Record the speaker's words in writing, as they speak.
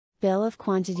Bill of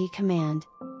quantity command.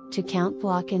 To count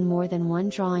block in more than one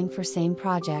drawing for same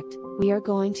project, we are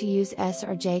going to use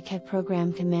srjcad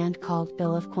program command called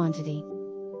bill of quantity.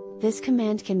 This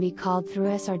command can be called through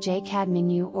srjcad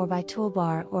menu or by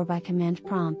toolbar or by command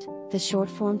prompt. The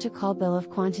short form to call bill of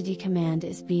quantity command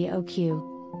is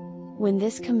BOQ. When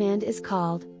this command is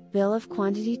called, bill of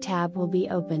quantity tab will be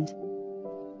opened.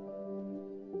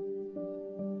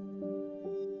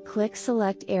 Click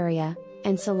select area,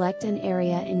 and select an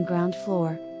area in ground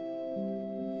floor.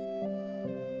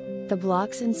 The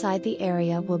blocks inside the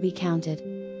area will be counted.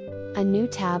 A new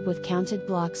tab with counted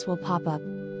blocks will pop up.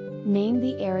 Name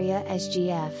the area as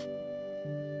GF.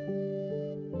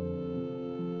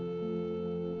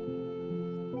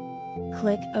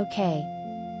 Click OK.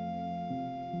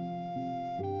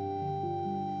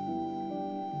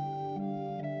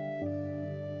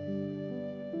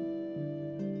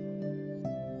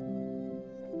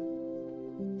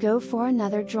 Go for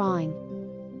another drawing.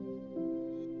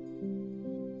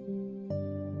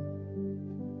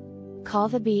 Call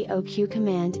the BOQ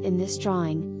command in this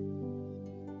drawing.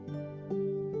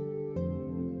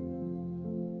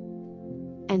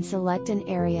 And select an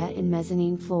area in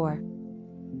mezzanine floor.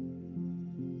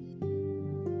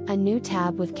 A new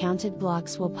tab with counted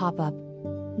blocks will pop up.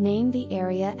 Name the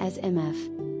area as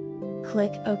MF.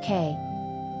 Click OK.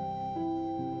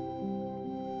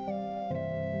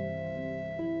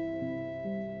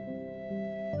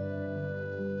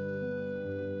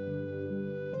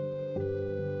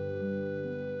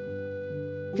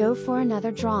 Go for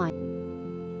another drawing.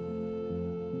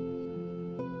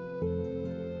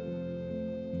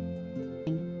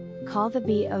 Call the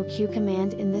BOQ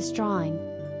command in this drawing.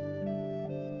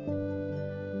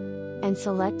 And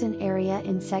select an area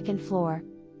in second floor.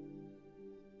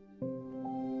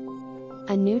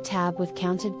 A new tab with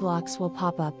counted blocks will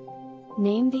pop up.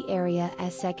 Name the area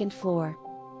as second floor.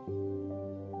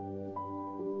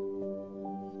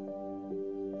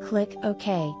 Click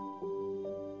OK.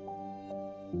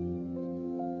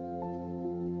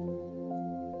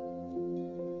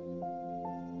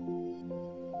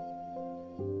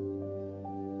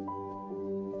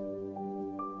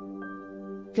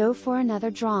 Go for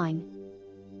another drawing.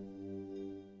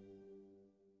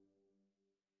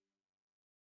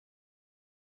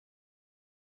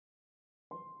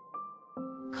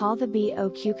 Call the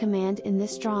BOQ command in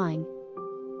this drawing.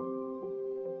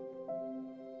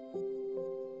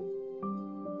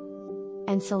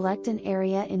 And select an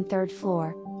area in third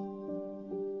floor.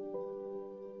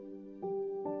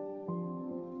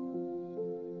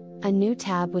 A new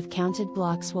tab with counted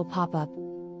blocks will pop up.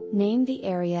 Name the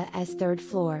area as third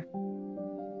floor.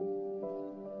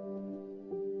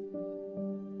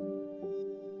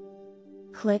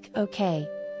 Click OK.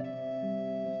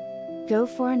 Go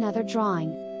for another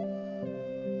drawing.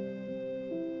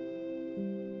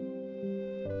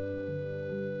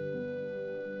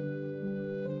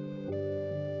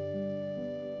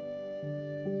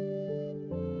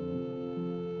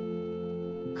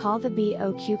 Call the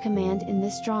BOQ command in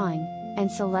this drawing,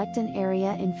 and select an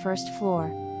area in first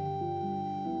floor.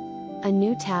 A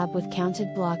new tab with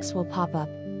counted blocks will pop up.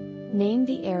 Name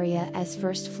the area as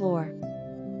first floor.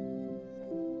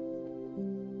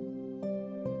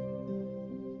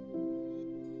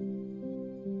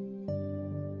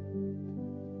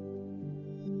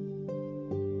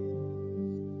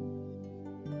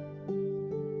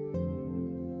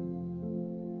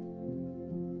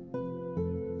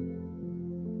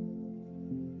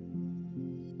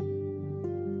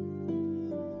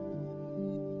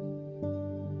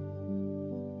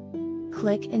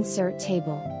 Click Insert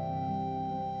Table.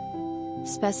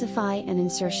 Specify an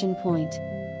insertion point.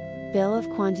 Bill of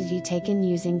quantity taken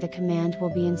using the command will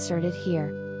be inserted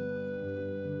here.